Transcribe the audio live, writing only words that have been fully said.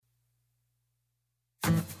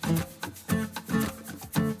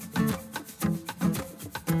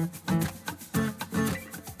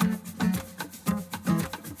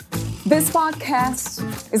This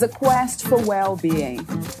podcast is a quest for well-being,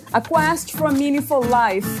 a quest for a meaningful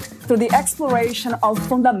life through the exploration of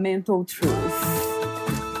fundamental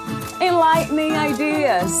truth. Enlightening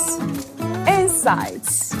ideas,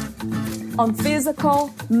 insights on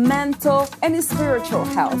physical, mental, and spiritual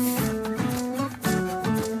health.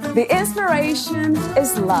 The inspiration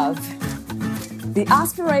is love. The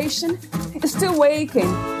aspiration is to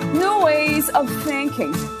awaken new ways of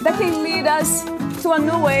thinking that can lead us to a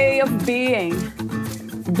new way of being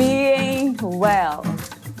well.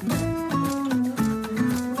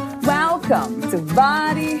 Welcome to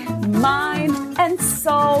Body, Mind, and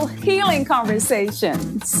Soul Healing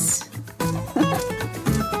Conversations.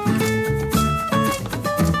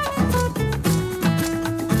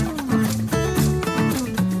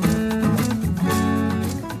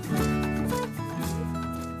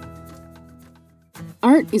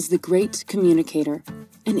 Art is the great communicator,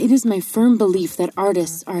 and it is my firm belief that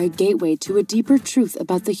artists are a gateway to a deeper truth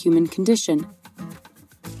about the human condition.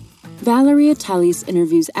 Valeria Teles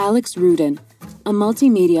interviews Alex Rudin, a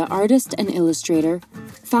multimedia artist and illustrator,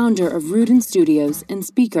 founder of Rudin Studios and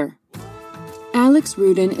speaker. Alex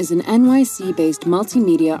Rudin is an NYC-based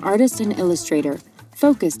multimedia artist and illustrator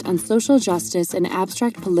focused on social justice and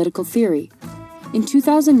abstract political theory. In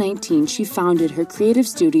 2019, she founded her creative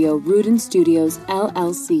studio, Rudin Studios,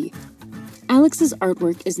 LLC. Alex's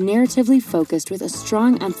artwork is narratively focused with a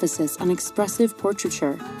strong emphasis on expressive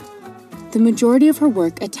portraiture. The majority of her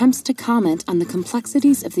work attempts to comment on the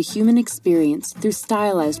complexities of the human experience through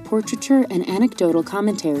stylized portraiture and anecdotal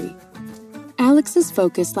commentary. Alex's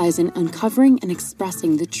focus lies in uncovering and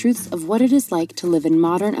expressing the truths of what it is like to live in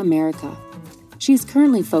modern America. She is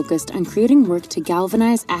currently focused on creating work to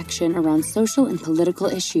galvanize action around social and political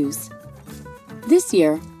issues. This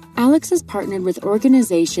year, Alex has partnered with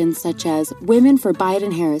organizations such as Women for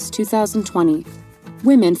Biden-Harris 2020,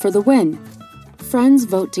 Women for the Win, Friends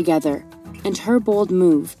Vote Together, and Her Bold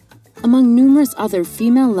Move, among numerous other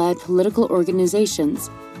female-led political organizations,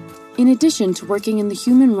 in addition to working in the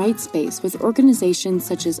human rights space with organizations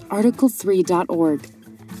such as Article3.org,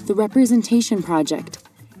 the Representation Project,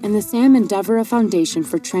 and the Sam and Deborah Foundation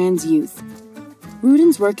for Trans Youth.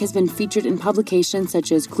 Rudin's work has been featured in publications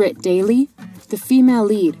such as Grit Daily, The Female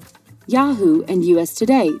Lead, Yahoo, and US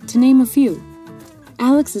Today, to name a few.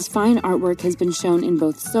 Alex's fine artwork has been shown in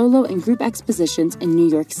both solo and group expositions in New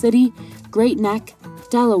York City, Great Neck,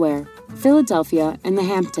 Delaware, Philadelphia, and the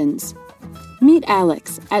Hamptons. Meet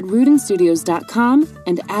Alex at rudinstudios.com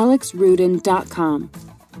and alexrudin.com.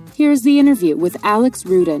 Here's the interview with Alex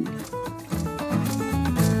Rudin.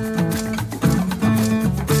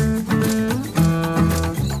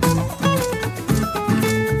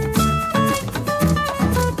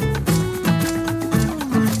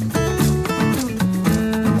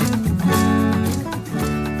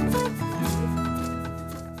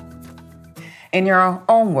 In your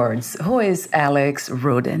own words, who is Alex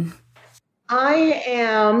Rudin? I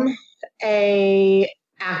am an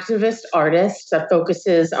activist artist that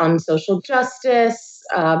focuses on social justice,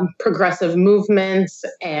 progressive movements,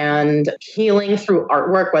 and healing through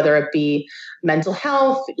artwork, whether it be mental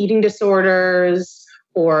health, eating disorders,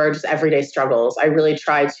 or just everyday struggles. I really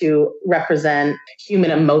try to represent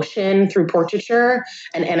human emotion through portraiture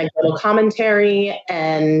and anecdotal commentary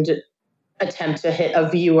and attempt to hit a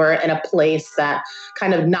viewer in a place that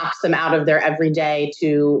kind of knocks them out of their everyday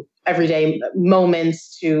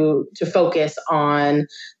moments to focus on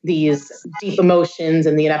these deep emotions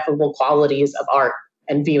and the ineffable qualities of art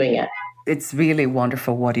and viewing it. It's really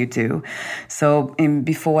wonderful what you do. So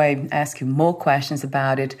before I ask you more questions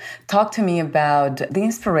about it, talk to me about the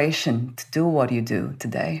inspiration to do what you do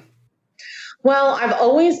today. Well, I've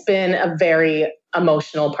always been a very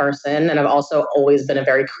emotional person, and I've also always been a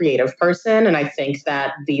very creative person. And I think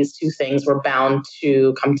that these two things were bound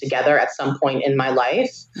to come together at some point in my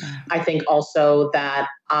life. I think also that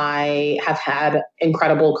I have had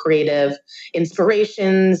incredible creative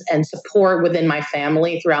inspirations and support within my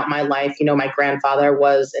family throughout my life. You know, my grandfather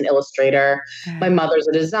was an illustrator. My mother's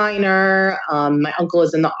a designer. My uncle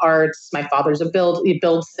is in the arts. My father's he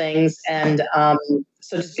builds things. And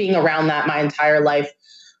so just being around that my entire life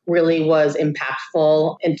really was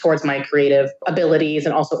impactful and towards my creative abilities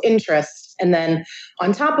and also interests. And then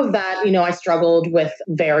on top of that, you know, I struggled with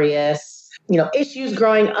various issues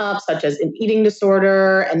growing up, such as an eating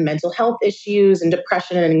disorder and mental health issues and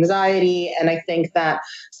depression and anxiety. And I think that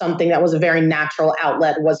something that was a very natural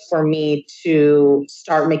outlet was for me to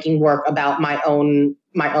start making work about my own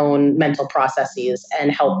mental processes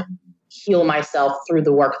and help heal myself through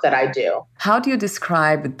the work that I do. How do you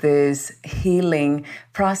describe this healing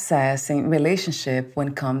process and relationship when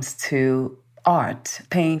it comes to art,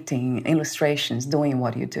 painting, illustrations, doing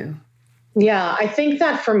what you do? Yeah, I think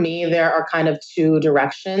that for me, there are kind of two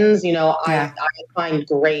directions. I find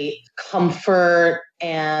great comfort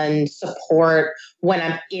and support when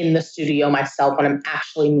I'm in the studio myself, when I'm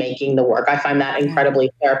actually making the work. I find that incredibly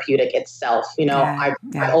therapeutic itself. I've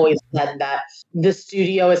always said that the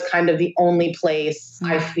studio is kind of the only place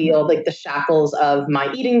I feel like the shackles of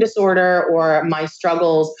my eating disorder or my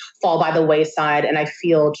struggles fall by the wayside, and I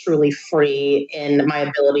feel truly free in my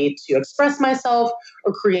ability to express myself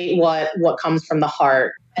or create what comes from the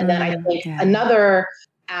heart. And then I think another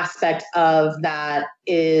aspect of that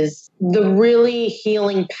is the really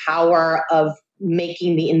healing power of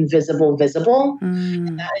making the invisible visible.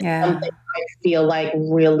 And that is something I feel like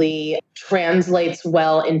really translates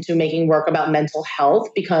well into making work about mental health,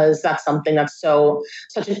 because that's something that's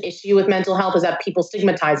such an issue with mental health, is that people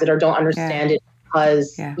stigmatize it or don't understand it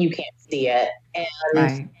because you can't see it.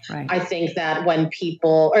 And I think that when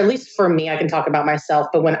people, or at least for me, I can talk about myself,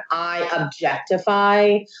 but when I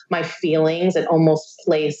objectify my feelings and almost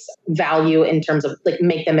place value in terms of like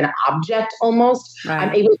make them an object almost,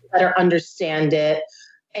 I'm able to better understand it,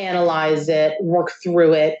 analyze it, work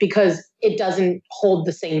through it, because it doesn't hold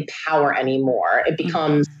the same power anymore. It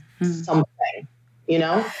becomes something.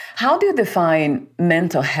 How do you define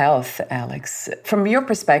mental health, Alex? From your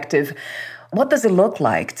perspective, what does it look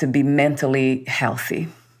like to be mentally healthy?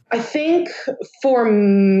 I think for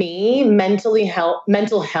me,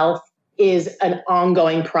 mental health is an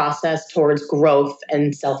ongoing process towards growth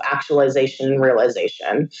and self-actualization and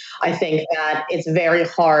realization. I think that it's very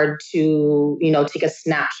hard to, take a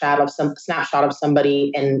snapshot of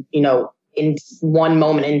somebody and, in one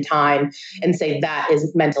moment in time and say that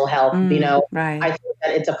is mental health. I think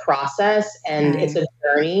that it's a process and it's a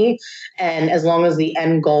journey. And as long as the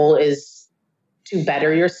end goal is to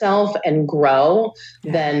better yourself and grow,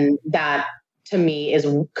 then that to me is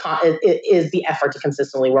the effort to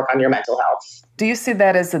consistently work on your mental health. Do you see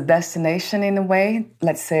that as a destination in a way?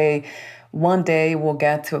 Let's say one day we'll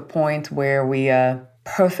get to a point where we are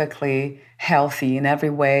perfectly healthy in every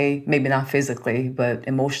way, maybe not physically, but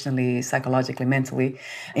emotionally, psychologically, mentally,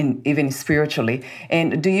 and even spiritually.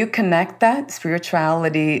 And do you connect that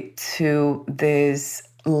spirituality to this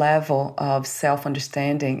level of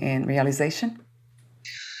self-understanding and realization?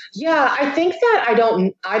 Yeah, I think that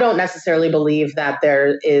I don't necessarily believe that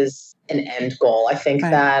there is an end goal. I think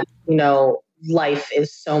that, life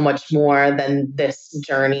is so much more than this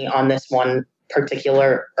journey on this one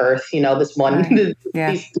particular earth, these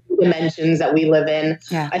dimensions that we live in.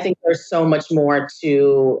 I think there's so much more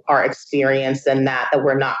to our experience than that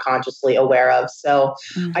we're not consciously aware of. So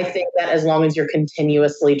I think that as long as you're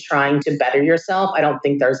continuously trying to better yourself, I don't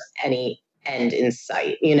think there's any end in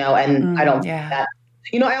sight, and I don't think that.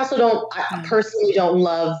 I also I personally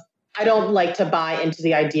I don't like to buy into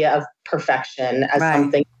the idea of perfection as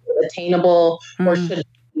something attainable or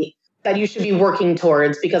that you should be working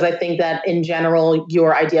towards, because I think that in general,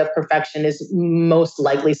 your idea of perfection is most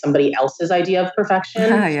likely somebody else's idea of perfection.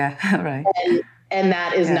 And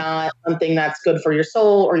that is not something that's good for your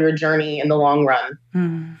soul or your journey in the long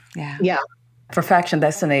run. Perfection,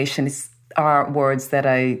 destinations are words that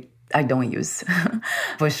I don't use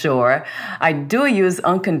for sure. I do use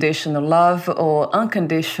unconditional love or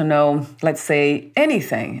unconditional, let's say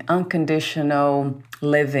anything, unconditional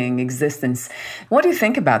living existence. What do you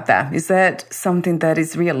think about that? Is that something that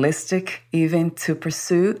is realistic even to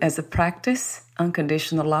pursue as a practice,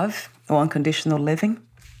 unconditional love or unconditional living?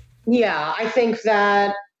 Yeah, I think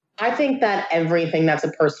that everything that's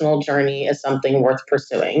a personal journey is something worth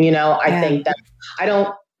pursuing. I think that I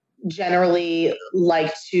don't generally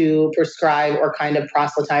like to prescribe or kind of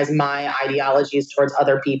proselytize my ideologies towards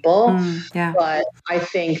other people. But I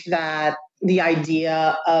think that the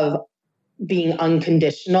idea of being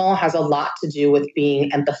unconditional has a lot to do with being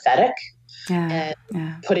empathetic and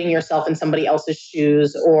putting yourself in somebody else's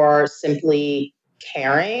shoes or simply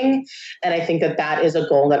caring. And I think that is a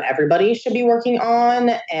goal that everybody should be working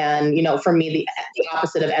on. And, for me, the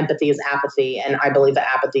opposite of empathy is apathy. And I believe that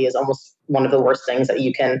apathy is almost one of the worst things that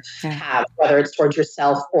you can have, whether it's towards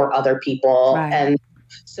yourself or other people. And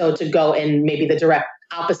so to go in maybe the direct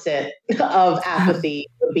opposite of apathy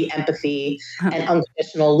would be empathy and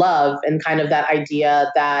unconditional love, and kind of that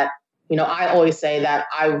idea that, I always say that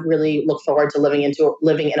I really look forward to living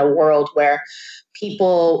in a world where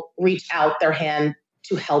people reach out their hand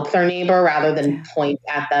to help their neighbor rather than point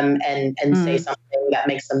at them and say something that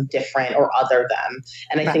makes them different or other them.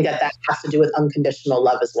 And I think that has to do with unconditional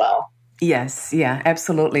love as well. Yes, yeah,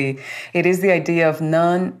 absolutely. It is the idea of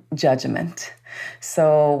non-judgment.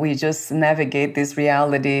 So we just navigate this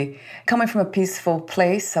reality coming from a peaceful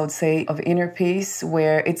place, I would say, of inner peace,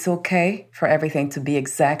 where it's okay for everything to be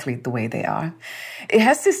exactly the way they are. It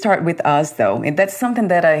has to start with us, though. And that's something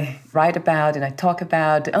that I write about and I talk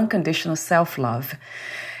about, unconditional self-love.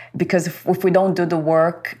 Because if we don't do the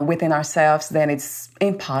work within ourselves, then it's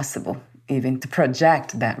impossible even to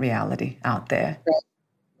project that reality out there.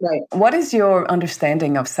 Right. What is your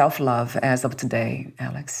understanding of self-love as of today,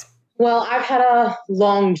 Alex? Well, I've had a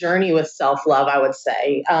long journey with self-love, I would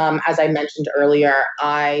say. As I mentioned earlier,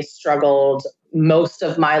 I struggled most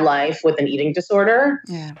of my life with an eating disorder.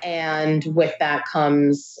 Yeah. And with that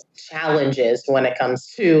comes challenges when it comes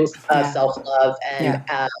to self-love and,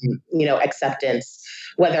 acceptance,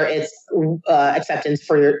 whether it's acceptance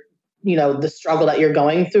for the struggle that you're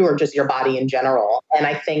going through or just your body in general. And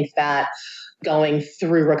I think that going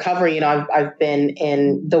through recovery, I've been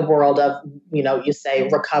in the world of, you say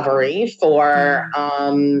recovery for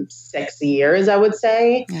 6 years, I would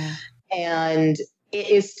say. Yeah. And it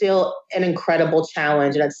is still an incredible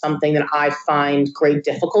challenge. And it's something that I find great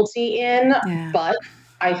difficulty in. Yeah. But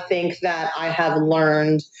I think that I have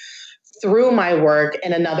learned through my work,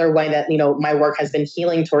 in another way that, my work has been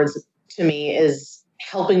healing to me, is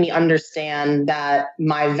helping me understand that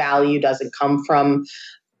my value doesn't come from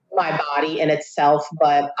my body in itself,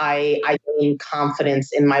 but I gain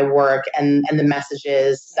confidence in my work and the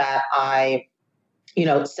messages that I,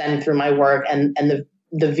 send through my work and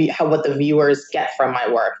what the viewers get from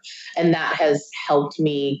my work. And that has helped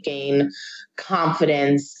me gain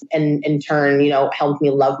confidence and in turn, helped me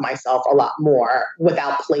love myself a lot more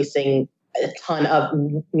without placing a ton of,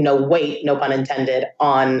 weight, no pun intended,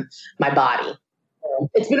 on my body.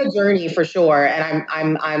 It's been a journey for sure. And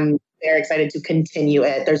I'm very excited to continue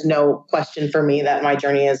it. There's no question for me that my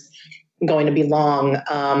journey is going to be long.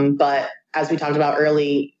 But as we talked about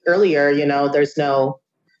earlier, there's no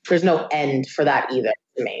end for that either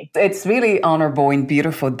to me. It's really honorable and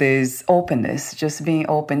beautiful, this openness, just being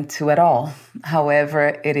open to it all,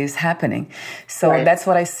 however it is happening. So That's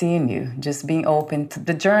what I see in you, just being open to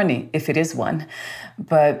the journey, if it is one.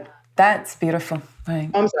 But that's beautiful. Right.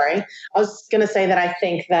 I'm sorry. I was going to say that I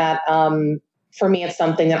think that for me, it's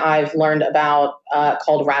something that I've learned about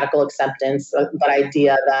called radical acceptance, that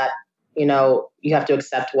idea that, you have to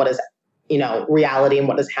accept what is, reality and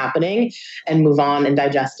what is happening and move on and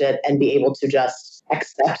digest it and be able to just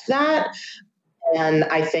accept that. And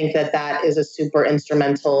I think that that is a super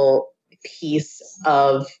instrumental piece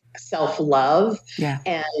of self-love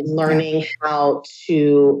and learning how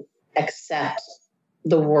to accept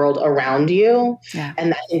the world around you. Yeah.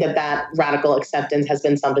 And I think that radical acceptance has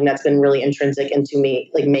been something that's been really intrinsic into me,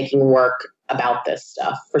 like making work about this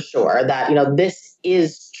stuff for sure, that, this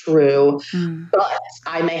is true, but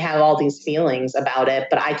I may have all these feelings about it,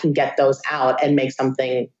 but I can get those out and make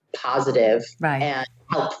something positive and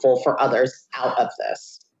helpful for others out of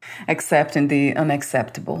this. Accepting the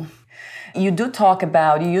unacceptable. You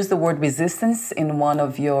use the word resistance in one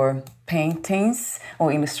of your paintings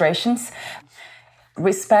or illustrations.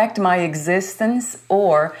 Respect my existence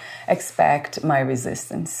or expect my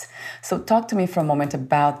resistance. So talk to me for a moment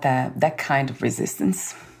about that kind of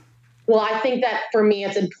resistance. Well, I think that for me,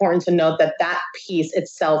 it's important to note that piece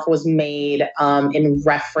itself was made in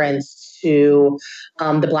reference to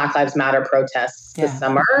the Black Lives Matter protests this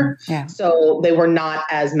summer. Yeah. So they were not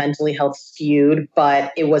as mentally health skewed,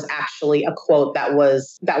 but it was actually a quote that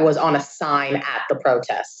was on a sign at the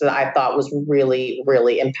protest that I thought was really,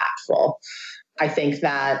 really impactful. I think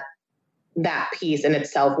that piece in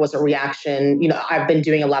itself was a reaction. I've been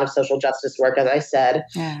doing a lot of social justice work, as I said,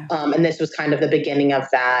 and this was kind of the beginning of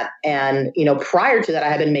that. And, prior to that, I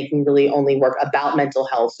had been making really only work about mental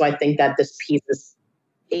health. So I think that this piece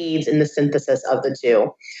aids in the synthesis of the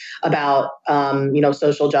two. About,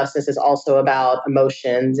 social justice is also about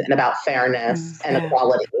emotions and about fairness and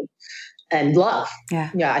equality and love.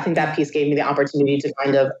 Yeah, I think that piece gave me the opportunity to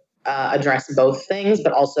kind of address both things,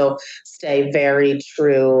 but also stay very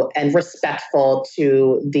true and respectful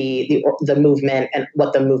to the movement and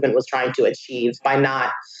what the movement was trying to achieve by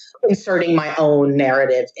not inserting my own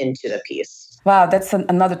narrative into the piece. Wow, that's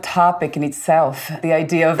another topic in itself. The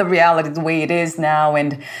idea of the reality the way it is now,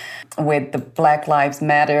 and with the Black Lives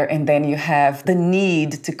Matter, and then you have the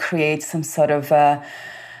need to create some sort of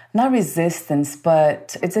not resistance,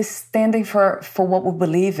 but it's a standing for what we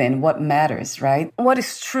believe in, what matters, right? What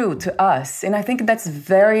is true to us. And I think that's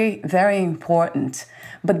very, very important.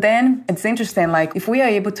 But then it's interesting, like if we are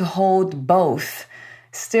able to hold both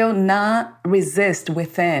still not resist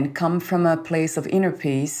within, come from a place of inner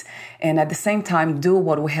peace, and at the same time do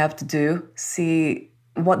what we have to do, see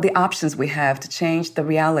what the options we have to change the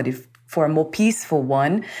reality for a more peaceful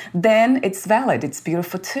one, then it's valid. It's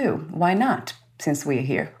beautiful too. Why not, since we're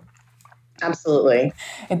here? Absolutely.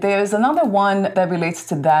 There's another one that relates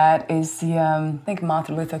to that is the, I think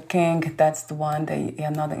Martin Luther King, that's the one,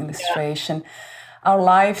 another illustration. Yeah. Our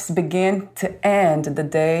lives begin to end the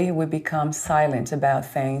day we become silent about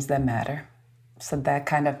things that matter. So that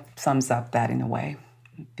kind of sums up that in a way.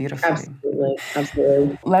 Beautifully.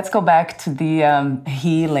 Absolutely. Let's go back to the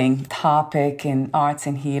healing topic in arts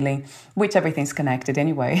and healing, which everything's connected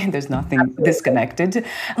anyway. There's nothing disconnected.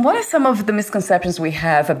 What are some of the misconceptions we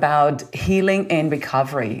have about healing and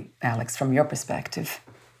recovery, Alex, from your perspective?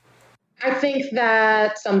 I think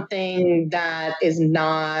that something that is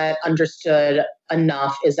not understood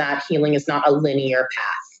enough is that healing is not a linear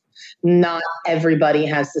path. Not everybody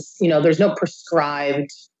has this, there's no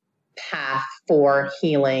prescribed path for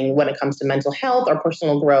healing when it comes to mental health or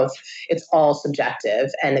personal growth. It's all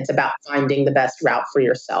subjective, and it's about finding the best route for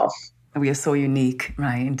yourself. We are so unique,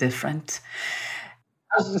 right? And different.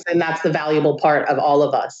 I was going to say, and that's the valuable part of all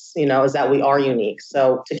of us, is that we are unique.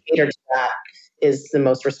 So to cater to that is the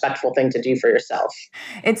most respectful thing to do for yourself.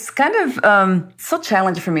 It's kind of so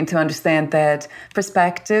challenging for me to understand that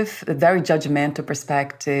perspective, a very judgmental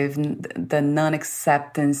perspective, the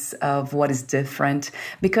non-acceptance of what is different,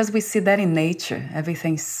 because we see that in nature.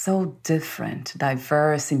 Everything's so different,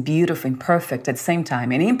 diverse and beautiful and perfect at the same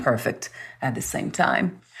time, and imperfect at the same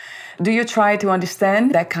time. Do you try to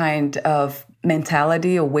understand that kind of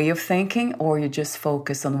mentality or way of thinking, or you just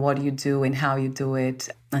focus on what you do and how you do it,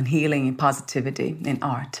 on healing and positivity in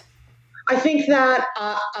art? I think that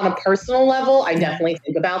on a personal level, I definitely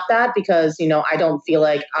think about that because, I don't feel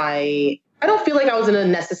like I was in a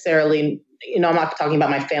necessarily, I'm not talking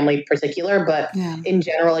about my family in particular, but in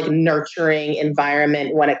general, like nurturing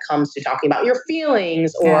environment when it comes to talking about your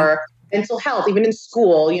feelings or mental health. Even in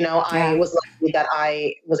school, I was lucky that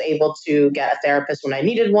I was able to get a therapist when I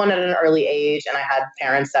needed one at an early age. And I had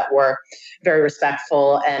parents that were very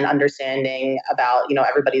respectful and understanding about,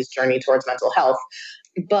 everybody's journey towards mental health.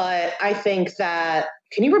 But I think that,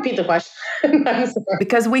 can you repeat the question?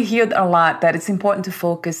 Because we hear a lot that it's important to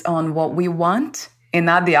focus on what we want and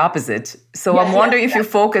not the opposite. So I'm wondering if you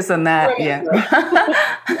focus on that. Sorry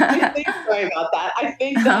about that. I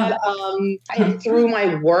think that through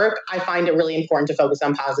my work, I find it really important to focus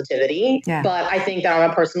on positivity. Yeah. But I think that on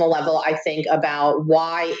a personal level, I think about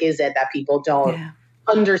why is it that people don't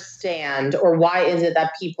understand, or why is it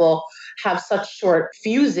that people have such short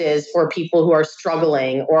fuses for people who are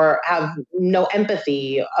struggling or have no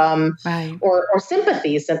empathy or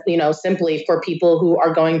sympathy, simply for people who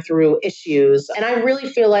are going through issues. And I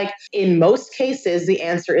really feel like in most cases, the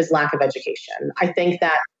answer is lack of education. I think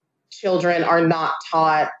that children are not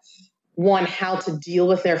taught, one, how to deal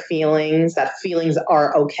with their feelings, that feelings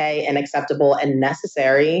are okay and acceptable and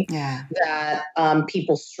necessary, that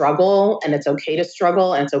people struggle and it's okay to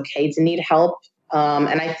struggle and it's okay to need help.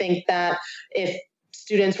 And I think that if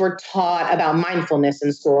students were taught about mindfulness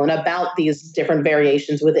in school and about these different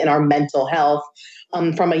variations within our mental health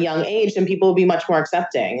from a young age, then people will be much more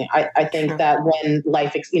accepting. I think that when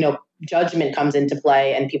life, judgment comes into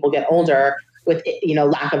play and people get older, with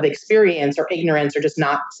lack of experience or ignorance or just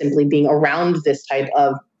not simply being around this type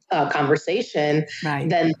of conversation,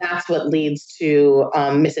 then that's what leads to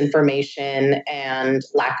misinformation and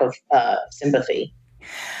lack of sympathy.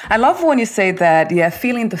 I love when you say that,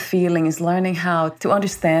 feeling the feeling is learning how to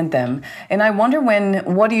understand them. And I wonder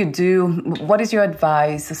what do you do? What is your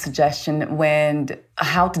advice, a suggestion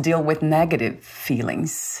how to deal with negative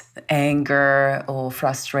feelings, anger or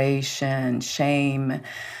frustration, shame?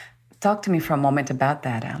 Talk to me for a moment about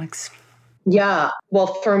that, Alex. Yeah. Well,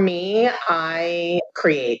 for me, I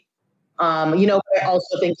create. I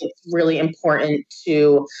also think it's really important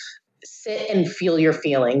to sit and feel your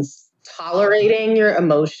feelings. Tolerating your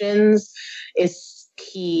emotions is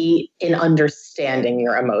key in understanding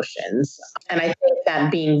your emotions. And I think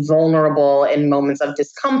that being vulnerable in moments of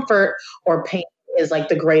discomfort or pain is like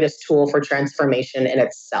the greatest tool for transformation in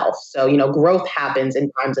itself. So, growth happens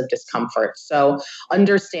in times of discomfort. So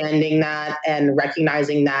understanding that and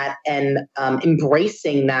recognizing that and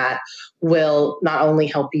embracing that will not only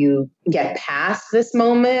help you get past this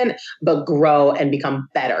moment, but grow and become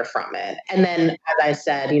better from it. And then, as I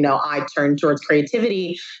said, I turn towards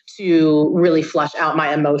creativity to really flush out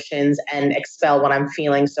my emotions and expel what I'm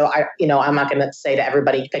feeling. So I'm not going to say to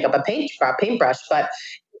everybody, pick up a paintbrush, but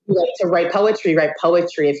you like to write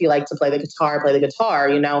poetry. If you like to play the guitar,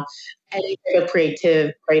 any kind of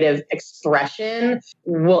creative expression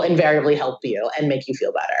will invariably help you and make you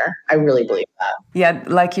feel better. I really believe that. Yeah,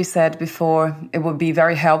 like you said before, it would be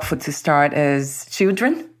very helpful to start as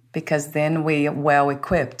children, because then we are well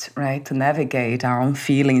equipped, right, to navigate our own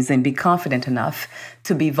feelings and be confident enough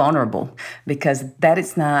to be vulnerable, because that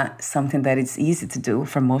is not something that is easy to do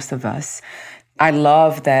for most of us. I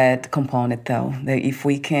love that component, though, that if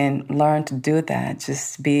we can learn to do that,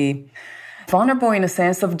 just be vulnerable in a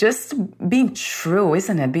sense of just being true,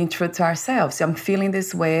 isn't it? Being true to ourselves. I'm feeling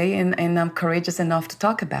this way and I'm courageous enough to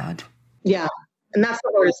talk about. Yeah, and that's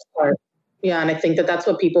the hardest part. Yeah, and I think that that's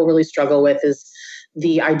what people really struggle with is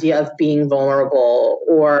the idea of being vulnerable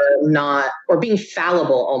or being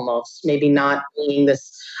fallible almost, maybe not being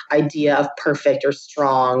this idea of perfect or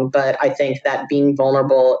strong. But I think that being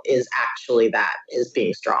vulnerable is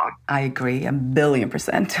being strong. I agree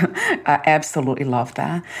 1,000,000,000%. I absolutely love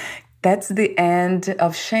that. That's the end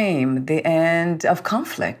of shame, the end of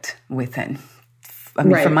conflict within. I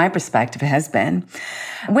mean, from my perspective, it has been.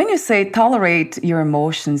 When you say tolerate your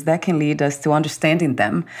emotions, that can lead us to understanding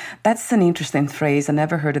them. That's an interesting phrase. I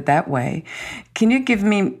never heard it that way. Can you give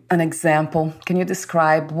me an example? Can you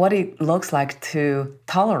describe what it looks like to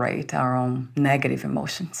tolerate our own negative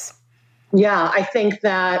emotions? Yeah, I think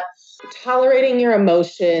that tolerating your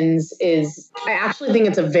emotions I actually think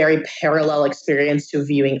it's a very parallel experience to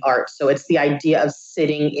viewing art. So it's the idea of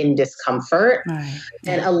sitting in discomfort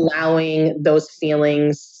and allowing those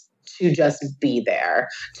feelings to just be there,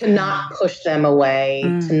 to not push them away,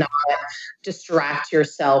 to not distract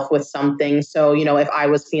yourself with something. So, if I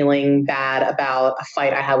was feeling bad about a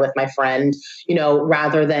fight I had with my friend,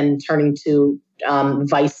 rather than turning to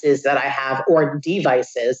vices that I have or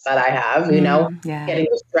devices that I have, getting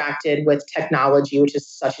distracted with technology, which is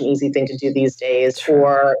such an easy thing to do these days,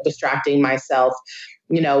 or distracting myself,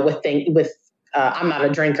 with I'm not a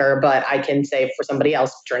drinker, but I can say for somebody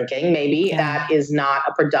else drinking, maybe that is not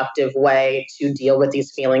a productive way to deal with these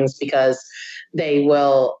feelings, because they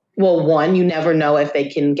will, one, you never know if they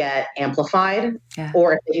can get amplified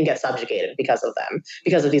or if they can get subjugated because of them,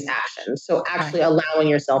 because of these actions. So actually allowing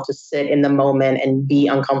yourself to sit in the moment and be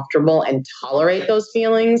uncomfortable and tolerate those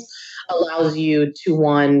feelings allows you to,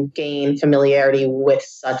 one, gain familiarity with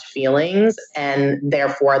such feelings. And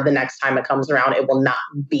therefore, the next time it comes around, it will not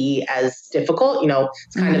be as difficult.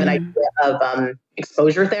 It's kind of an idea of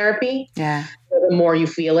exposure therapy. Yeah. So the more you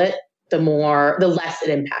feel it, the less it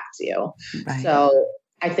impacts you. Right. So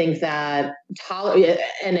I think that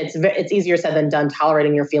and it's easier said than done.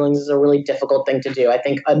 Tolerating your feelings is a really difficult thing to do. I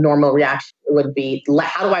think a normal reaction would be,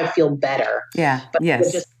 how do I feel better? Yeah. But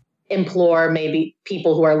just implore maybe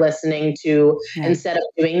people who are listening to, instead of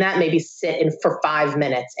doing that, maybe sit in for 5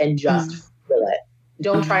 minutes and just feel it.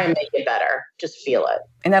 Don't try and make it better. Just feel it.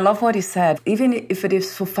 And I love what you said. Even if it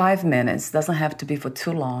is for 5 minutes, doesn't have to be for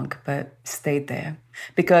too long, but stay there.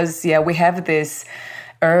 Because, we have this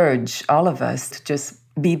urge, all of us, to just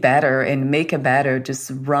be better and make it better,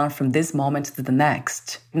 just run from this moment to the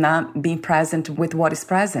next, not being present with what is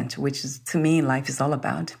present, which is, to me, life is all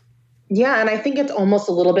about. Yeah, and I think it's almost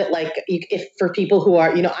a little bit like, if for people who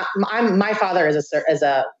are, my father is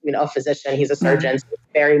a physician. He's a surgeon, so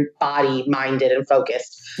very body minded and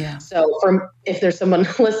focused. Yeah. So if there's someone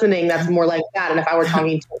listening that's more like that, and if I were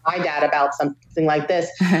talking to my dad about something like this,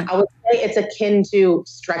 I would say it's akin to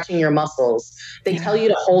stretching your muscles. They tell you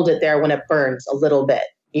to hold it there when it burns a little bit,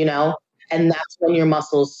 and that's when your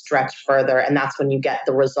muscles stretch further, and that's when you get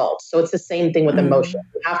the results. So it's the same thing with emotions.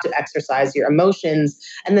 You have to exercise your emotions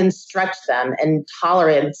and then stretch them. And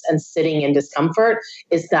tolerance and sitting in discomfort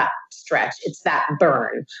is that stretch. It's that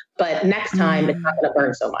burn. But next time, it's not going to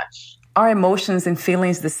burn so much. Are emotions and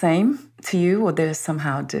feelings the same to you, or they're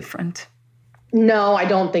somehow different? No, I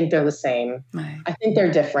don't think they're the same. Right. I think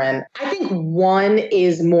they're different. I think one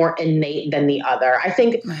is more innate than the other. I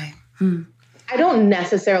think... Right. I don't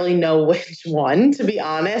necessarily know which one, to be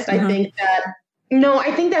honest. I think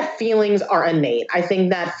that feelings are innate. I think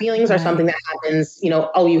that feelings are something that happens,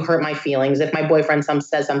 you hurt my feelings. If my boyfriend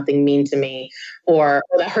says something mean to me, or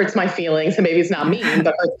that hurts my feelings, and maybe it's not mean,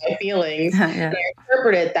 but hurts my feelings, and I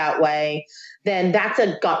interpret it that way, then that's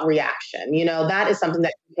a gut reaction. That is something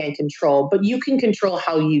that you can't control, but you can control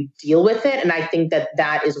how you deal with it. And I think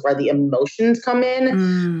that is where the emotions come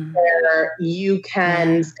in, where you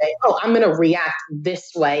can say, I'm going to react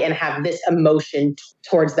this way and have this emotion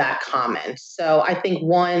towards that comment. So I think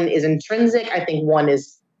one is intrinsic. I think one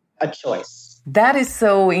is a choice. That is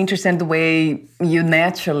so interesting, the way you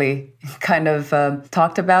naturally kind of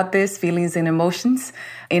talked about this, feelings and emotions,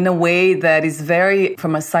 in a way that is very,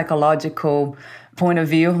 from a psychological point of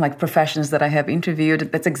view, like professions that I have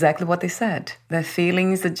interviewed, that's exactly what they said. Their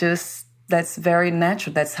feelings are just, that's very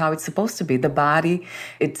natural. That's how it's supposed to be. The body,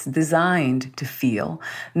 it's designed to feel.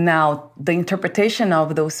 Now, the interpretation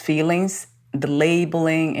of those feelings, the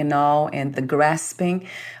labeling and all, and the grasping,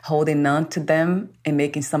 holding on to them and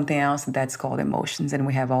making something else, that's called emotions. And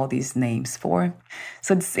we have all these names for it.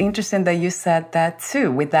 So it's interesting that you said that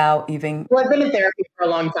too, without even... Well, I've been in therapy for a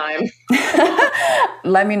long time.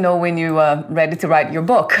 Let me know when you are ready to write your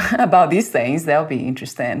book about these things. That'll be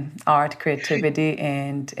interesting. Art, creativity,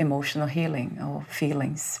 and emotional healing or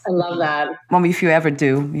feelings. I love that. Well, if you ever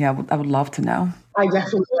do, yeah, I would love to know. I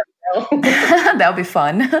definitely will. That'll be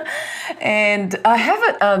fun. And I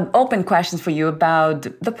have an open question for you about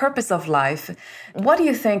the purpose of life. What do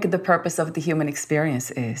you think the purpose of the human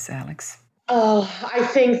experience is, Alex? Oh, I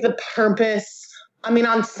think the purpose,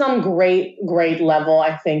 on some great level,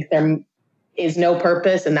 I think there is no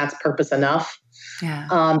purpose, and that's purpose enough. Yeah.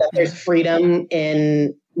 That there's freedom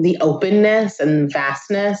in the openness and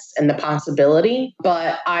vastness and the possibility.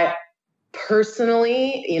 But I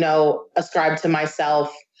personally, ascribe to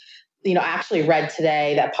myself, I actually read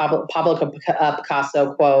today that Pablo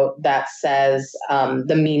Picasso quote that says,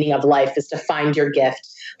 the meaning of life is to find your gift.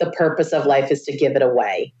 The purpose of life is to give it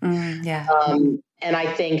away. And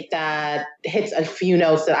I think that hits a few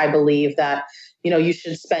notes that I believe that, you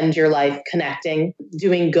should spend your life connecting,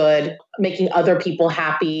 doing good, making other people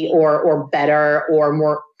happy or better or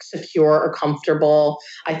more secure or comfortable.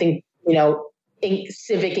 I think,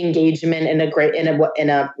 civic engagement in a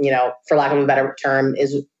for lack of a better term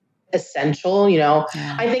is essential. Yeah.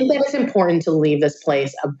 I think that it's important to leave this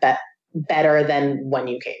place a bit better than when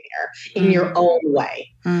you came here in your own way.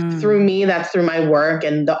 Through me, that's through my work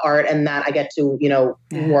and the art, and that I get to,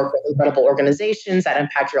 work with incredible organizations that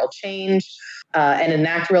impact real change and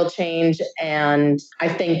enact real change. And I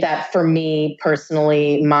think that for me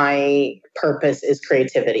personally, my purpose is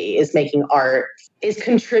creativity, is making art, is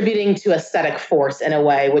contributing to aesthetic force in a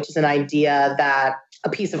way, which is an idea that a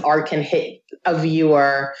piece of art can hit a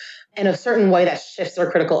viewer in a certain way that shifts their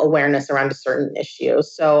critical awareness around a certain issue.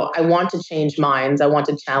 So I want to change minds. I want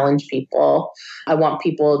to challenge people. I want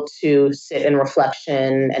people to sit in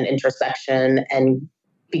reflection and introspection and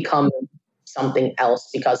become something else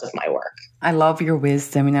because of my work. I love your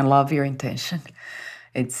wisdom and I love your intention.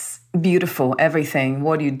 It's beautiful, everything,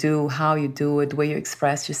 what you do, how you do it, the way you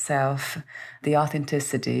express yourself, the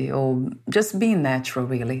authenticity, or just being natural,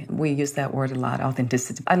 really. We use that word a lot,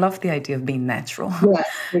 authenticity. I love the idea of being natural,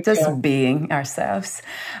 just being ourselves.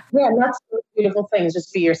 Yeah, and that's the beautiful thing, is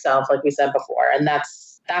just be yourself, like we said before. And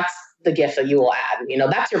that's the gift that you will add.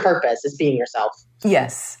 That's your purpose, is being yourself.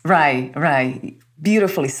 Yes, right.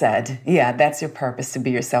 Beautifully said. Yeah, that's your purpose, to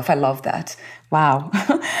be yourself. I love that. Wow.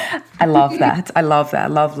 I love that. I love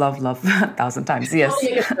that. Love 1,000 times. Yes.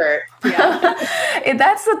 Yeah.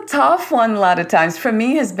 That's a tough one a lot of times. For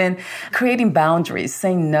me, has been creating boundaries,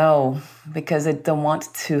 saying no, because I don't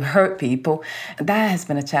want to hurt people. That has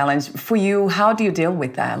been a challenge. For you, how do you deal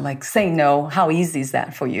with that? Like saying no, how easy is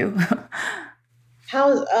that for you?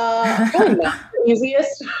 How's probably not the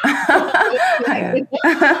easiest. Right.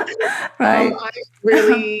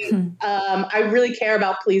 I really care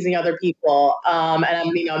about pleasing other people. And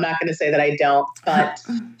I'm not going to say that I don't, but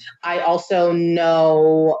I also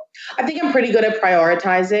know, I think I'm pretty good at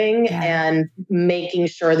prioritizing and making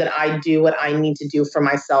sure that I do what I need to do for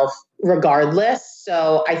myself regardless.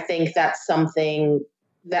 So I think that's something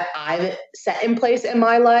that I've set in place in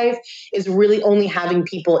my life, is really only having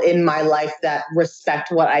people in my life that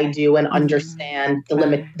respect what I do and understand the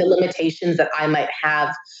limitations that I might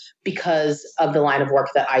have because of the line of work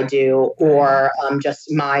that I do, or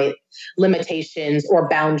just my limitations or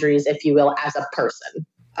boundaries, if you will, as a person.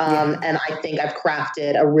 And I think I've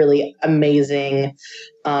crafted a really amazing,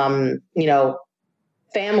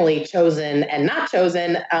 family, chosen and not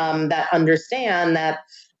chosen, that understand that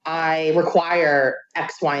I require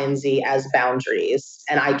X, Y, and Z as boundaries,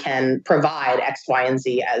 and I can provide X, Y, and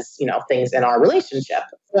Z as, things in our relationship.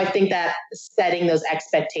 So I think that setting those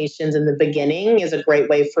expectations in the beginning is a great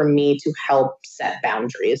way for me to help set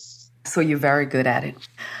boundaries. So you're very good at it.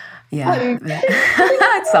 Yeah.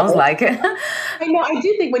 It sounds like it. I know. I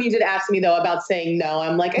do think when you did ask me though about saying no,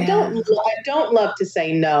 I'm like, I don't love to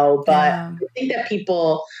say no, but I think that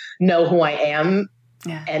people know who I am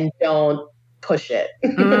and don't push it.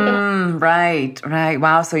 Right.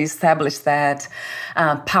 Wow. So you established that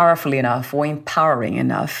powerfully enough or empowering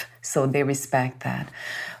enough, so they respect that.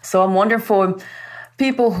 So I'm wondering, for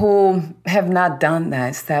people who have not done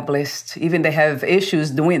that, established, even they have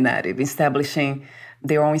issues doing that, establishing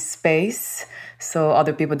their own space so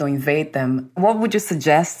other people don't invade them. What would you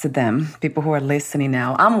suggest to them, people who are listening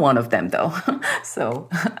now? I'm one of them, though. So,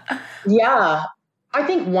 yeah, I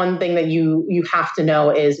think one thing that you have to know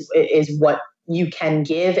is what you can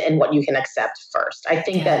give and what you can accept first. I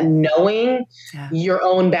think that knowing your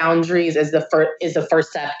own boundaries is the first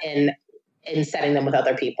step in setting them with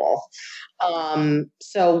other people.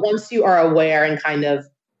 So once you are aware and kind of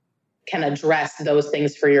can address those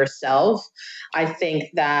things for yourself, I think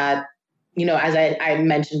that, as I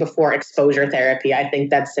mentioned before, exposure therapy, I think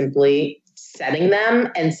that's simply setting them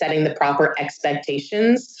and setting the proper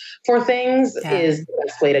expectations for things is the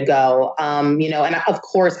best way to go. And of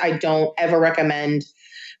course, I don't ever recommend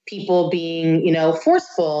people being,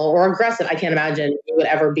 forceful or aggressive. I can't imagine you would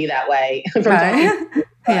ever be that way from talking.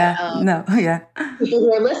 People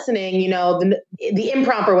who are listening, the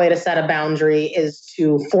improper way to set a boundary is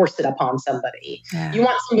to force it upon somebody. Yeah. You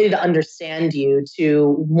want somebody to understand you,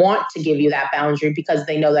 to want to give you that boundary because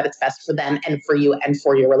they know that it's best for them and for you and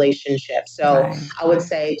for your relationship. So I would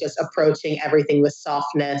say just approaching everything with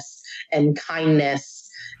softness and kindness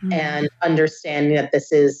and understanding that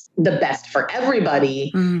this is the best for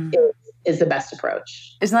everybody is the best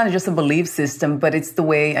approach. It's not just a belief system, but it's the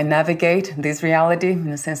way I navigate this reality in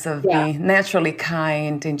the sense of being naturally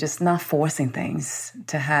kind and just not forcing things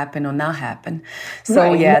to happen or not happen.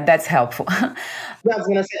 So that's helpful. I was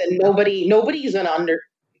going to say that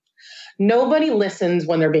nobody listens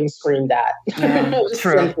when they're being screamed at.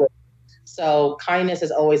 True. Simply. So kindness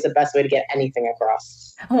is always the best way to get anything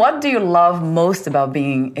across. What do you love most about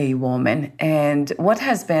being a woman, and what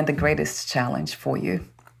has been the greatest challenge for you?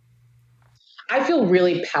 I feel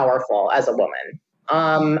really powerful as a woman.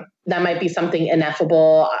 That might be something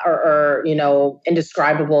ineffable or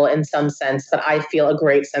indescribable in some sense, but I feel a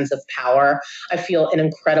great sense of power. I feel an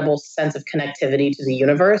incredible sense of connectivity to the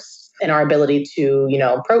universe and our ability to,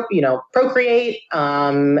 procreate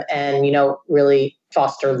and, really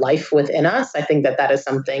foster life within us. I think that is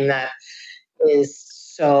something that is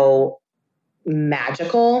so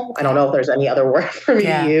magical. I don't know if there's any other word for me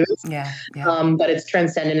to use. But it's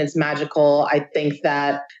transcendent, it's magical. I think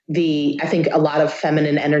that a lot of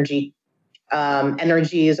feminine energies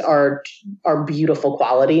are beautiful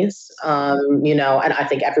qualities. And I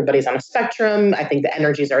think everybody's on a spectrum. I think the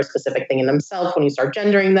energies are a specific thing in themselves when you start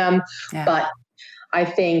gendering them. But I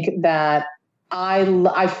think that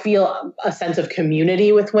I feel a sense of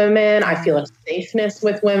community with women. I feel a safeness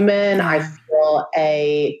with women. I feel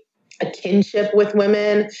a kinship with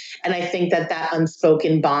women. And I think that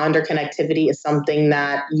unspoken bond or connectivity is something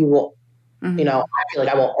that you will, I feel like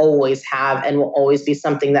I will always have and will always be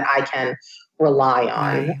something that I can rely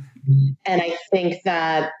on. Right. And I think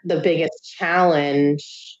that the biggest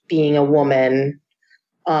challenge being a woman,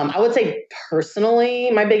 I would say personally,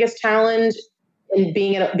 my biggest challenge in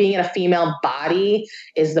being in a female body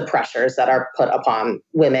is the pressures that are put upon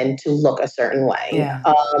women to look a certain way.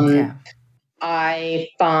 I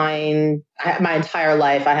find my entire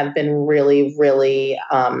life I have been really, really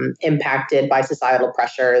impacted by societal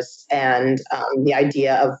pressures and the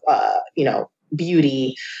idea of,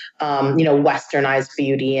 beauty, westernized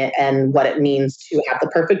beauty and what it means to have the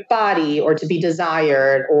perfect body or to be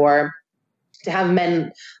desired or to have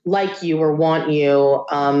men like you or want you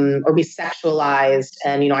or be sexualized.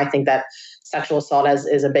 And, I think that sexual assault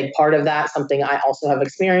is a big part of that, something I also have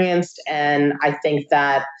experienced. And I think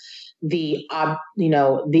that the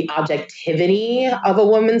objectivity of a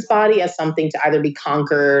woman's body as something to either be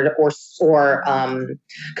conquered or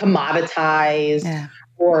commoditized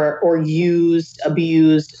or used,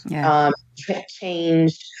 abused,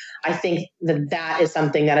 changed. I think that is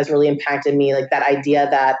something that has really impacted me, like that idea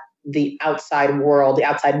that the outside world, the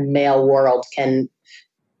outside male world can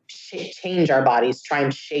change our bodies, try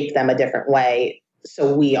and shape them a different way.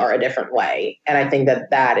 So we are a different way. And I think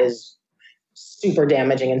that is super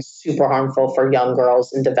damaging and super harmful for young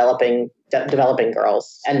girls and developing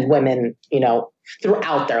girls and women,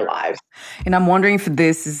 throughout their lives. And I'm wondering if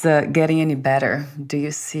this is getting any better. Do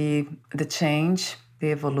you see the change,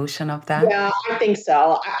 the evolution of that? Yeah, I think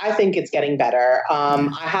so. I think it's getting better. I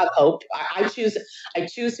have hope. I choose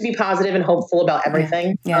to be positive and hopeful about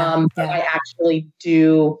everything. But I actually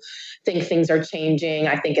do think things are changing.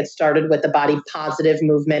 I think it started with the body positive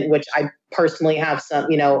movement, which I personally have some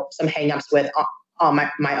hangups with on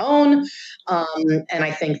my own. And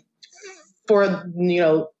I think for,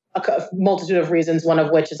 a multitude of reasons, one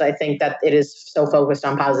of which is I think that it is so focused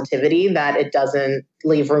on positivity that it doesn't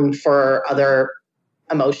leave room for other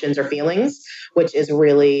emotions or feelings, which is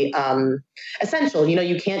really essential.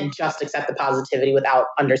 You can't just accept the positivity without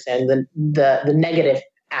understanding the negative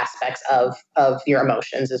aspects of your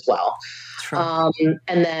emotions as well. True.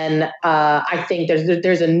 And then I think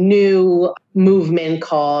there's a new movement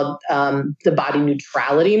called the body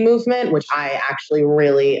neutrality movement, which I actually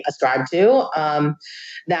really ascribe to,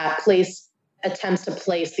 that attempts to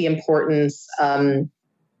place the importance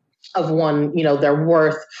of one, their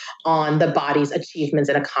worth on the body's achievements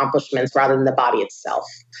and accomplishments rather than the body itself.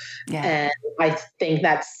 Yeah. And I think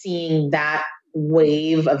that seeing that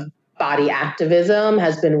wave of body activism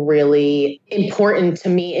has been really important to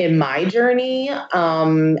me in my journey.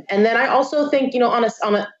 And then I also think, on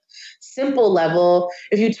a simple level,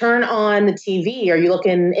 if you turn on the TV or you look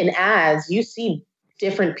in ads, you see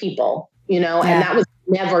different people, and that was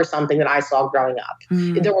never something that I saw growing up.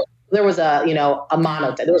 There was a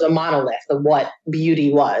monolith of what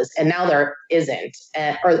beauty was, and now there isn't,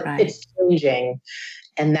 it's changing.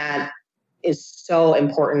 And that is so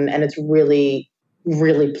important. And it's really,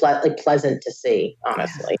 really pleasant to see,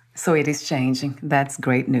 honestly. Yeah. So it is changing. That's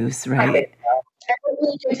great news, right? I think so. And it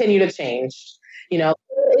will continue to change,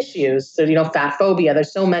 issues. So, fat phobia,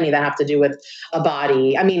 there's so many that have to do with a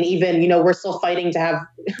body. I mean, even, we're still fighting to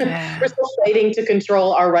we're still fighting to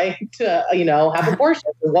control our right to, have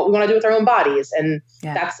abortions and what we want to do with our own bodies. And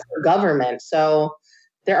that's our government. So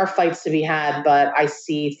there are fights to be had, but I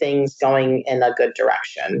see things going in a good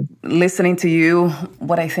direction. Listening to you,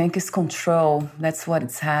 what I think is control. That's what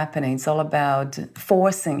it's happening. It's all about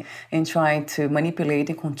forcing and trying to manipulate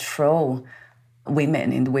and control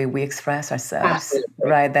women in the way we express ourselves. Absolutely.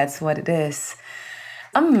 Right? That's what it is.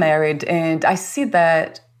 I'm married and I see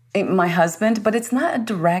that in my husband, but it's not a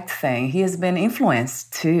direct thing. He has been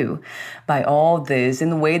influenced too by all this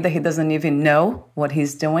in a way that he doesn't even know what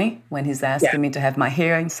he's doing when he's asking me to have my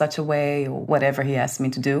hair in such a way or whatever he asked me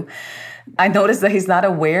to do. I noticed that he's not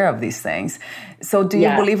aware of these things. So do you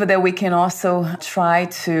believe that we can also try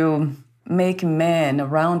to make men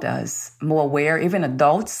around us more aware, even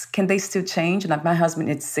adults? Can they still change? Like my husband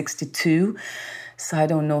is 62, so I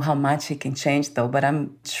don't know how much he can change though, but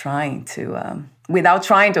I'm trying to, without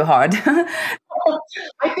trying too hard.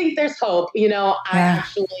 I think there's hope.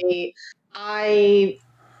 I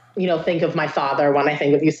think of my father when I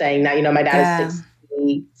think of you saying that, my dad is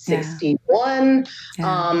 61.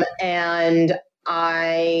 And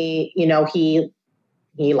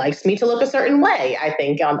he likes me to look a certain way, I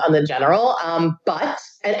think, on the general, but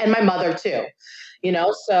my mother too,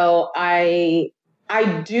 so I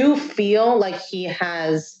do feel like he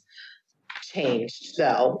has changed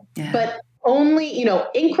though, but only,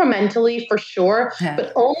 incrementally for sure,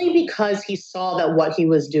 but only because he saw that what he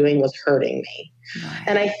was doing was hurting me. Right.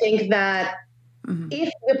 And I think that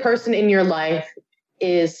if the person in your life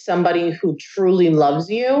is somebody who truly loves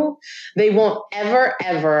you, they won't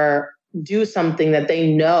ever do something that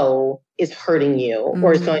they know is hurting you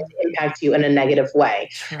or is going to impact you in a negative way.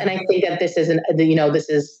 True. And I think that this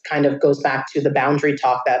is kind of goes back to the boundary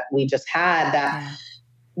talk that we just had, that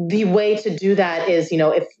the way to do that is,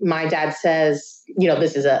 if my dad says,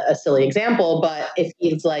 this is a silly example, but if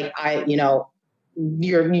he's like, you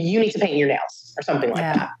need to paint your nails or something like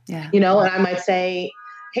that, and I might say,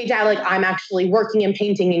 hey dad, like I'm actually working and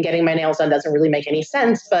painting and getting my nails done doesn't really make any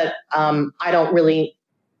sense, but I don't really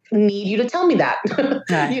need you to tell me that.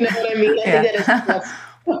 You know what I mean? I think that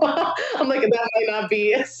I'm like, that might not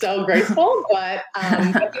be so graceful, but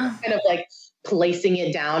kind of like placing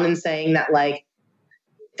it down and saying that, like,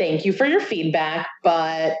 thank you for your feedback,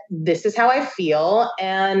 but this is how I feel.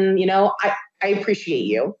 And, I appreciate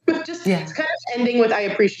you. It's kind of ending with, I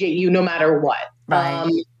appreciate you no matter what.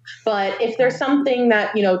 Right. But if there's something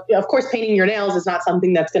that, of course, painting your nails is not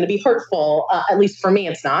something that's going to be hurtful. At least for me,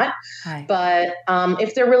 it's not. Right. But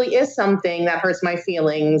if there really is something that hurts my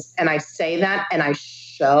feelings and I say that and I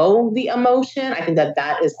show the emotion, I think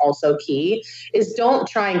that is also key, is don't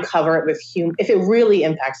try and cover it with humor. If it really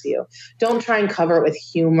impacts you, don't try and cover it with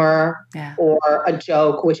humor or a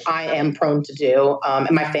joke, which I am prone to do.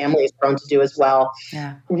 And my family is prone to do as well.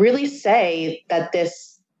 Yeah. Really say that this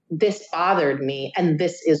bothered me and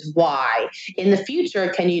this is why. In the future,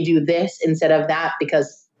 can you do this instead of that?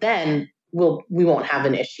 Because then we won't have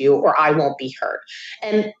an issue or I won't be hurt.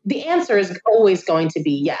 And the answer is always going to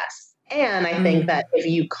be yes. And I think that if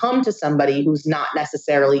you come to somebody who's not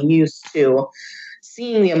necessarily used to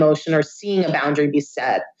seeing the emotion or seeing a boundary be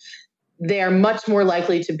set, they're much more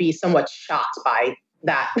likely to be somewhat shocked by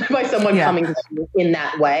that, by someone coming to them in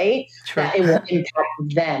that way, that it will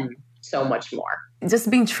impact them so much more. Just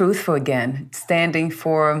being truthful again, standing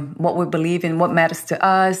for what we believe in, what matters to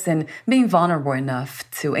us, and being vulnerable enough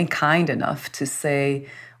and kind enough to say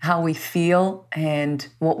how we feel and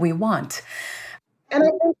what we want. And I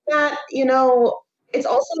think that, it's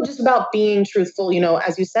also just about being truthful,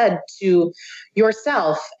 as you said, to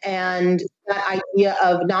yourself, and that idea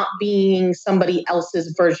of not being somebody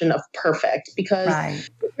else's version of perfect. Because Right.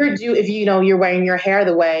 if you're wearing your hair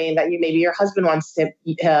the way that maybe your husband wants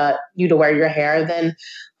you to wear your hair, then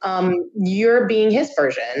you're being his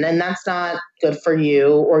version, and that's not good for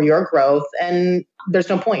you or your growth. And there's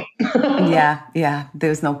no point. Yeah,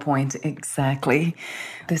 there's no point. Exactly.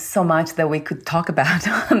 There's so much that we could talk about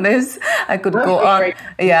on this. I could go on,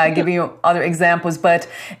 giving you other examples, but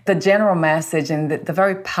the general message and the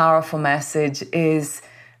very powerful message is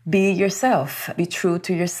be yourself, be true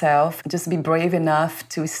to yourself, just be brave enough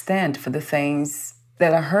to stand for the things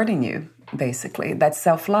that are hurting you, basically. That's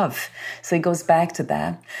self-love. So it goes back to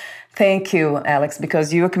that. Thank you, Alex,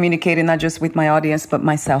 because you are communicating not just with my audience, but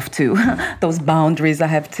myself too. Those boundaries, I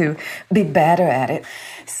have to be better at it.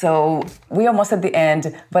 So we're almost at the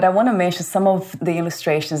end, but I want to mention some of the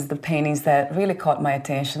illustrations, the paintings that really caught my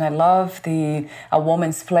attention. I love A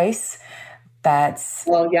Woman's Place.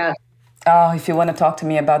 Well, yeah. Oh, if you want to talk to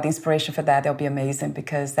me about the inspiration for that'll be amazing,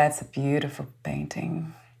 because that's a beautiful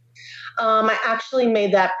painting. I actually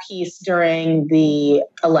made that piece during the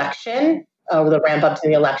election, the ramp up to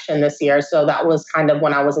the election this year. So that was kind of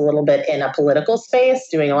when I was a little bit in a political space,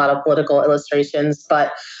 doing a lot of political illustrations.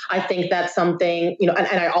 But I think that's something, and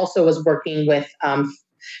I also was working with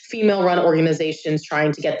female-run organizations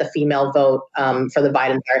trying to get the female vote for the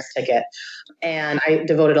Biden-Harris ticket. And I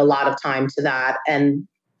devoted a lot of time to that. And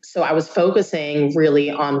so I was focusing really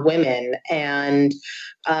on women and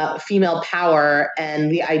female power,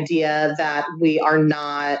 and the idea that we're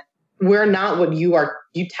not what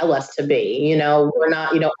you tell us to be. We're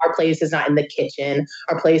not, our place is not in the kitchen.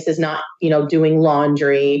 Our place is not, doing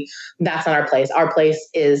laundry. That's not our place. Our place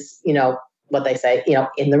is, what they say,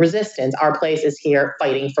 in the resistance. Our place is here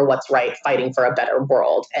fighting for what's right, fighting for a better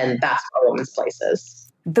world. And that's what a woman's place is.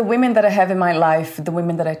 The women that I have in my life, the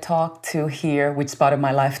women that I talk to here, which is part of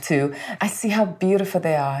my life too, I see how beautiful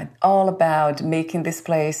they are. All about making this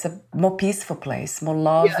place a more peaceful place, more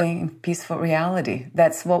loving, peaceful reality.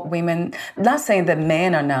 That's what women, not saying that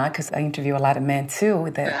men are not, because I interview a lot of men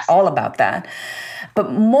too, they're all about that.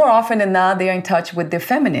 But more often than not, they're in touch with their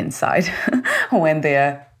feminine side when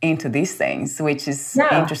they're into these things, which is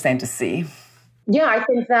interesting to see. Yeah, I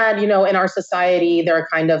think that, in our society, there are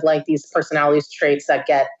kind of like these personality traits that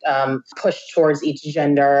get pushed towards each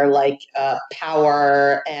gender, like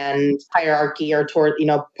power and hierarchy are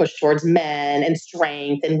pushed towards men, and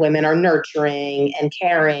strength, and women are nurturing and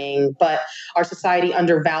caring. But our society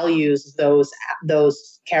undervalues those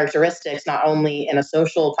characteristics, not only in a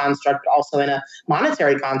social construct, but also in a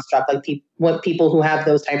monetary construct. Like people who have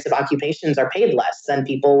those types of occupations are paid less than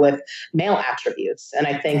people with male attributes. And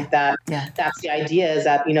I think that's the idea, is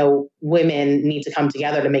that, women need to come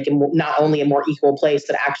together to make it not only a more equal place,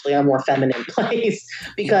 but actually a more feminine place,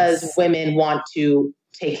 because women want to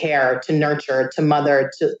take care, to nurture, to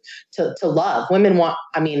mother, to love. Women want,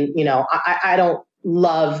 I don't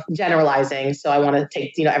love generalizing, so I want to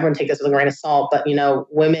take, everyone take this with a grain of salt, but,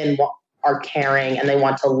 women are caring, and they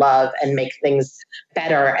want to love and make things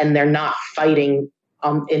better, and they're not fighting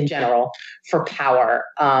in general for power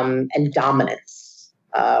and dominance.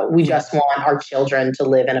 We just want our children to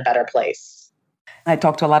live in a better place. I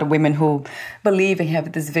talk to a lot of women who believe and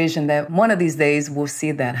have this vision that one of these days we'll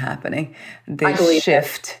see that happening. This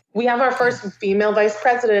shift. We have our first female vice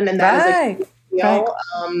president, and that is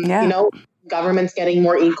government's getting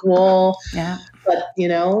more equal. Yeah. But,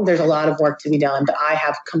 there's a lot of work to be done. But I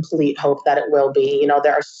have complete hope that it will be.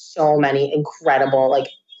 There are so many incredible,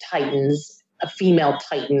 titans, female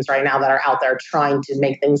titans right now that are out there trying to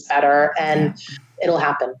make things better. And it'll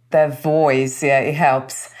happen. That voice, it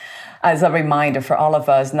helps as a reminder for all of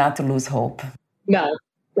us not to lose hope. No,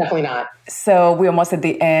 definitely not. So we're almost at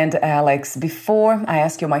the end, Alex. Before I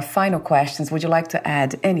ask you my final questions, would you like to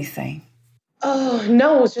add anything? Oh,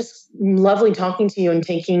 no, it was just lovely talking to you and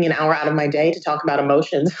taking an hour out of my day to talk about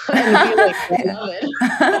emotions. I love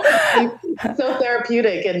it. So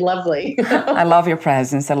therapeutic and lovely. I love your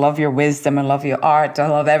presence. I love your wisdom. I love your art. I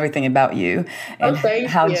love everything about you. And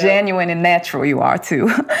how genuine and natural you are, too.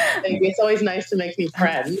 Thank you. It's always nice to make new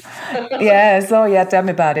friends. Yes. Oh, yeah. Tell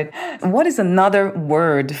me about it. What is another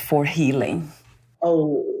word for healing?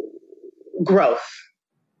 Oh, growth.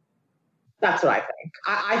 That's what I think.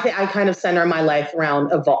 I think I kind of center my life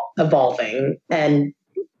around evolving and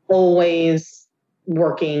always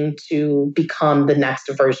working to become the next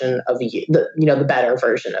version of you, the better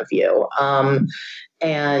version of you.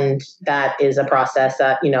 And that is a process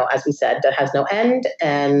that, as we said, that has no end.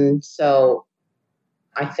 And so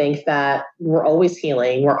I think that we're always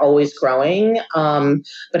healing, we're always growing,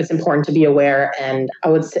 but it's important to be aware and I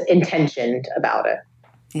would say intentioned about it.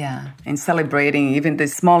 Yeah, and celebrating even the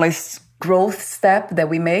smallest growth step that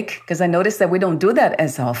we make, because I notice that we don't do that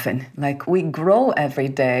as often. Like we grow every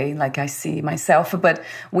day, like I see myself, but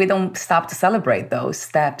we don't stop to celebrate those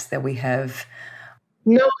steps that we have.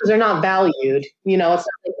 No, because they're not valued. It's not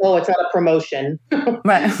like, oh, it's not a promotion.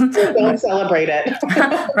 Right. So don't celebrate it.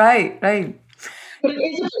 Right, right. But it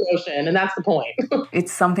is a promotion, and that's the point.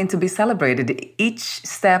 It's something to be celebrated. Each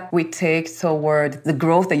step we take toward the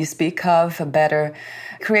growth that you speak of,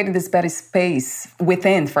 creating this better space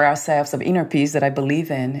within for ourselves of inner peace that I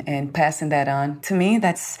believe in, and passing that on. To me,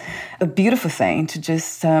 that's a beautiful thing to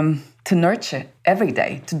just to nurture every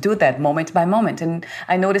day, to do that moment by moment. And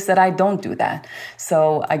I noticed that I don't do that.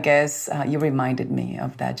 So I guess you reminded me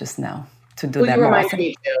of that just now, to do that more often. You reminded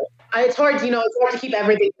me too. It's hard to keep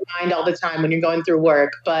everything in mind all the time when you're going through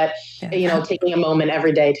work, but taking a moment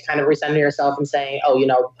every day to kind of recenter yourself and saying, oh,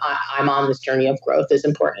 I'm on this journey of growth is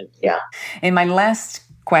important. Yeah. And my last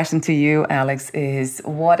question to you, Alex, is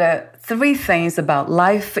what are 3 things about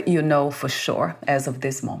life you know for sure as of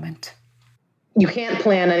this moment? You can't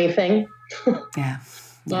plan anything. Yeah.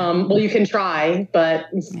 Well, you can try, but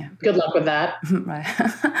good luck with that. Right.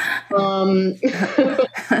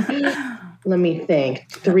 Let me think.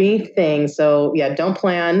 3 things. So don't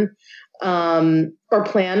plan, or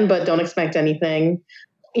plan, but don't expect anything.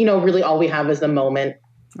 Really all we have is the moment.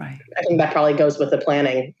 Right. I think that probably goes with the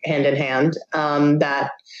planning hand in hand,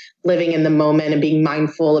 that living in the moment and being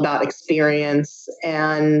mindful about experience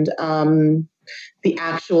and the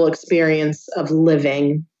actual experience of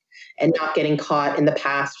living and not getting caught in the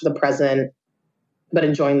past or the present, but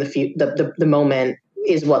enjoying the moment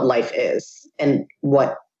is what life is and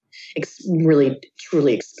what really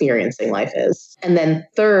truly experiencing life is. And then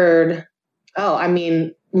third,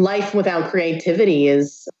 life without creativity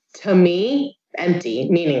is, to me, empty,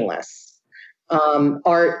 meaningless.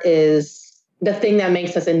 Art is the thing that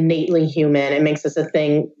makes us innately human. It makes us it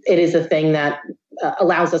is a thing that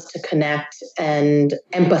allows us to connect and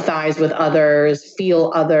empathize with others,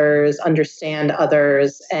 feel others, understand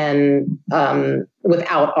others. And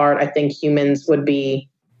without art, I think humans would be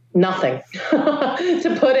nothing.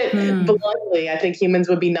 To put it bluntly, I think humans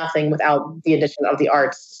would be nothing without the addition of the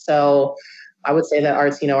arts. So I would say that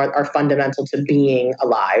arts, are fundamental to being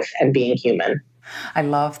alive and being human. I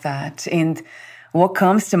love that. And what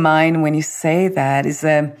comes to mind when you say that is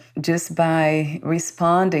just by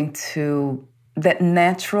responding to that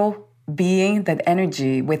natural being, that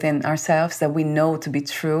energy within ourselves that we know to be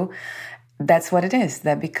true. That's what it is.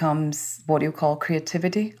 That becomes what you call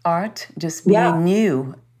creativity, art, just being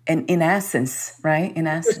new. And in essence, right? In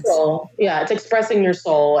essence. Your soul. Yeah, it's expressing your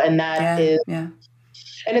soul. And that is.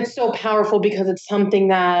 And it's so powerful because it's something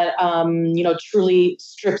that, truly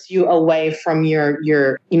strips you away from your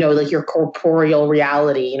corporeal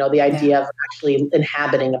reality, the idea of actually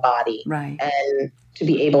inhabiting a body. Right. And to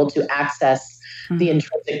be able to access the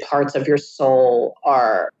intrinsic parts of your soul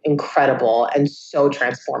are incredible and so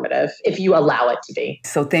transformative if you allow it to be.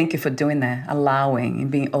 So thank you for doing that, allowing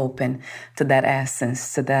and being open to that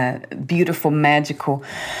essence, to that beautiful, magical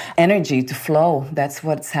energy to flow. That's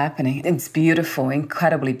what's happening. It's beautiful,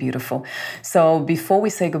 incredibly beautiful. So before we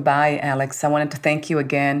say goodbye, Alex, I wanted to thank you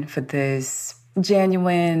again for this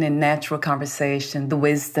genuine and natural conversation,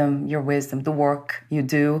 your wisdom, the work you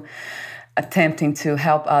do, attempting to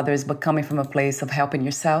help others, but coming from a place of helping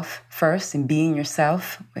yourself first and being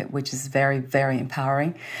yourself, which is very, very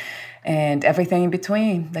empowering, and everything in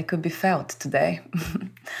between that could be felt today.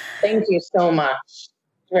 Thank you so much.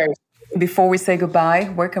 Before we say goodbye,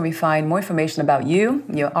 where can we find more information about you,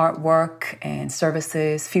 your artwork and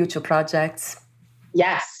services, future projects?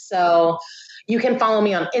 Yes. So you can follow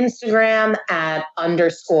me on Instagram at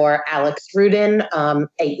 _Alex Rudin,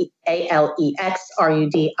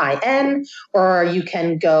 AlexRudin, or you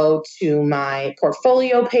can go to my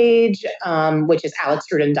portfolio page, which is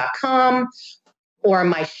alexrudin.com, or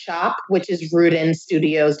my shop, which is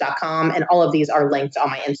rudinstudios.com. And all of these are linked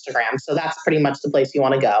on my Instagram. So that's pretty much the place you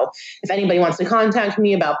want to go. If anybody wants to contact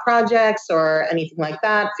me about projects or anything like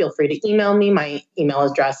that, feel free to email me. My email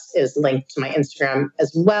address is linked to my Instagram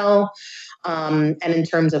as well. And in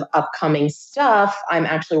terms of upcoming stuff, I'm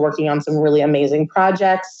actually working on some really amazing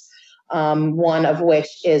projects. One of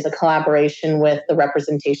which is a collaboration with the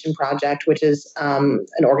Representation Project, which is an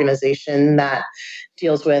organization that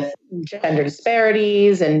deals with gender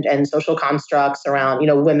disparities and social constructs around,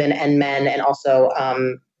 women and men, and also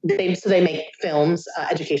they make films,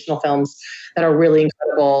 educational films that are really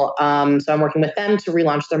incredible. So I'm working with them to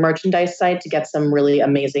relaunch their merchandise site to get some really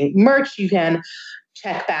amazing merch. You can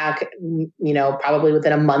check back, probably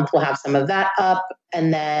within a month, we'll have some of that up.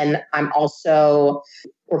 And then I'm also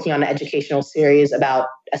working on an educational series about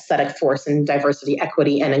aesthetic force and diversity,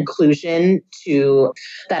 equity, and inclusion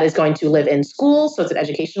that is going to live in schools. So it's an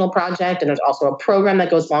educational project. And there's also a program that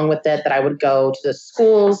goes along with it that I would go to the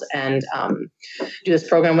schools and do this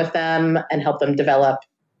program with them and help them develop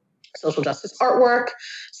social justice artwork.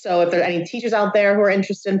 So if there are any teachers out there who are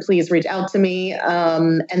interested, please reach out to me.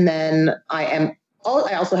 And then I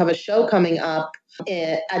also have a show coming up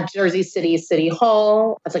at Jersey City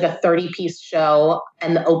Hall. It's like a 30-piece show,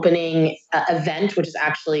 and the opening event, which is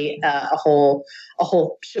actually a whole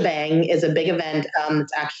shebang, is a big event.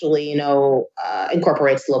 It's actually,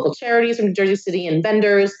 incorporates local charities from Jersey City and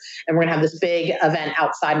vendors. And we're going to have this big event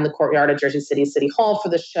outside in the courtyard of Jersey City Hall for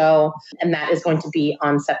the show. And that is going to be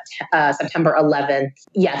on September 11th.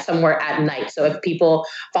 Yeah, somewhere at night. So if people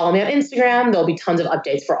follow me on Instagram, there'll be tons of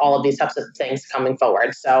updates for all of these types of things coming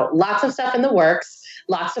forward. So lots of stuff in the works,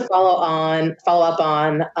 lots to follow up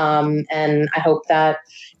on. And I hope that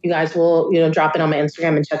you guys will, drop in on my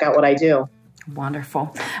Instagram and check out what I do.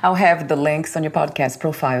 Wonderful. I'll have the links on your podcast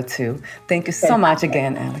profile too. Thank you so much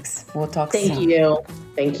again, Alex. We'll talk soon.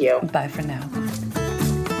 Thank you. Bye for now.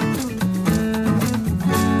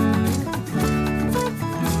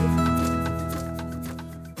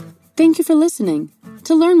 Thank you for listening.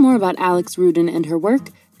 To learn more about Alex Rudin and her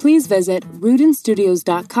work, please visit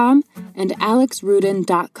rudinstudios.com and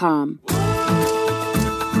alexrudin.com.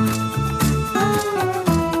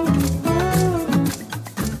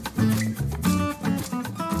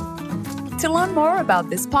 To learn more about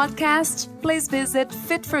this podcast, please visit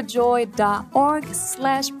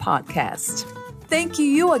fitforjoy.org/podcast. Thank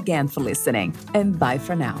you again for listening, and bye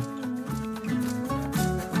for now.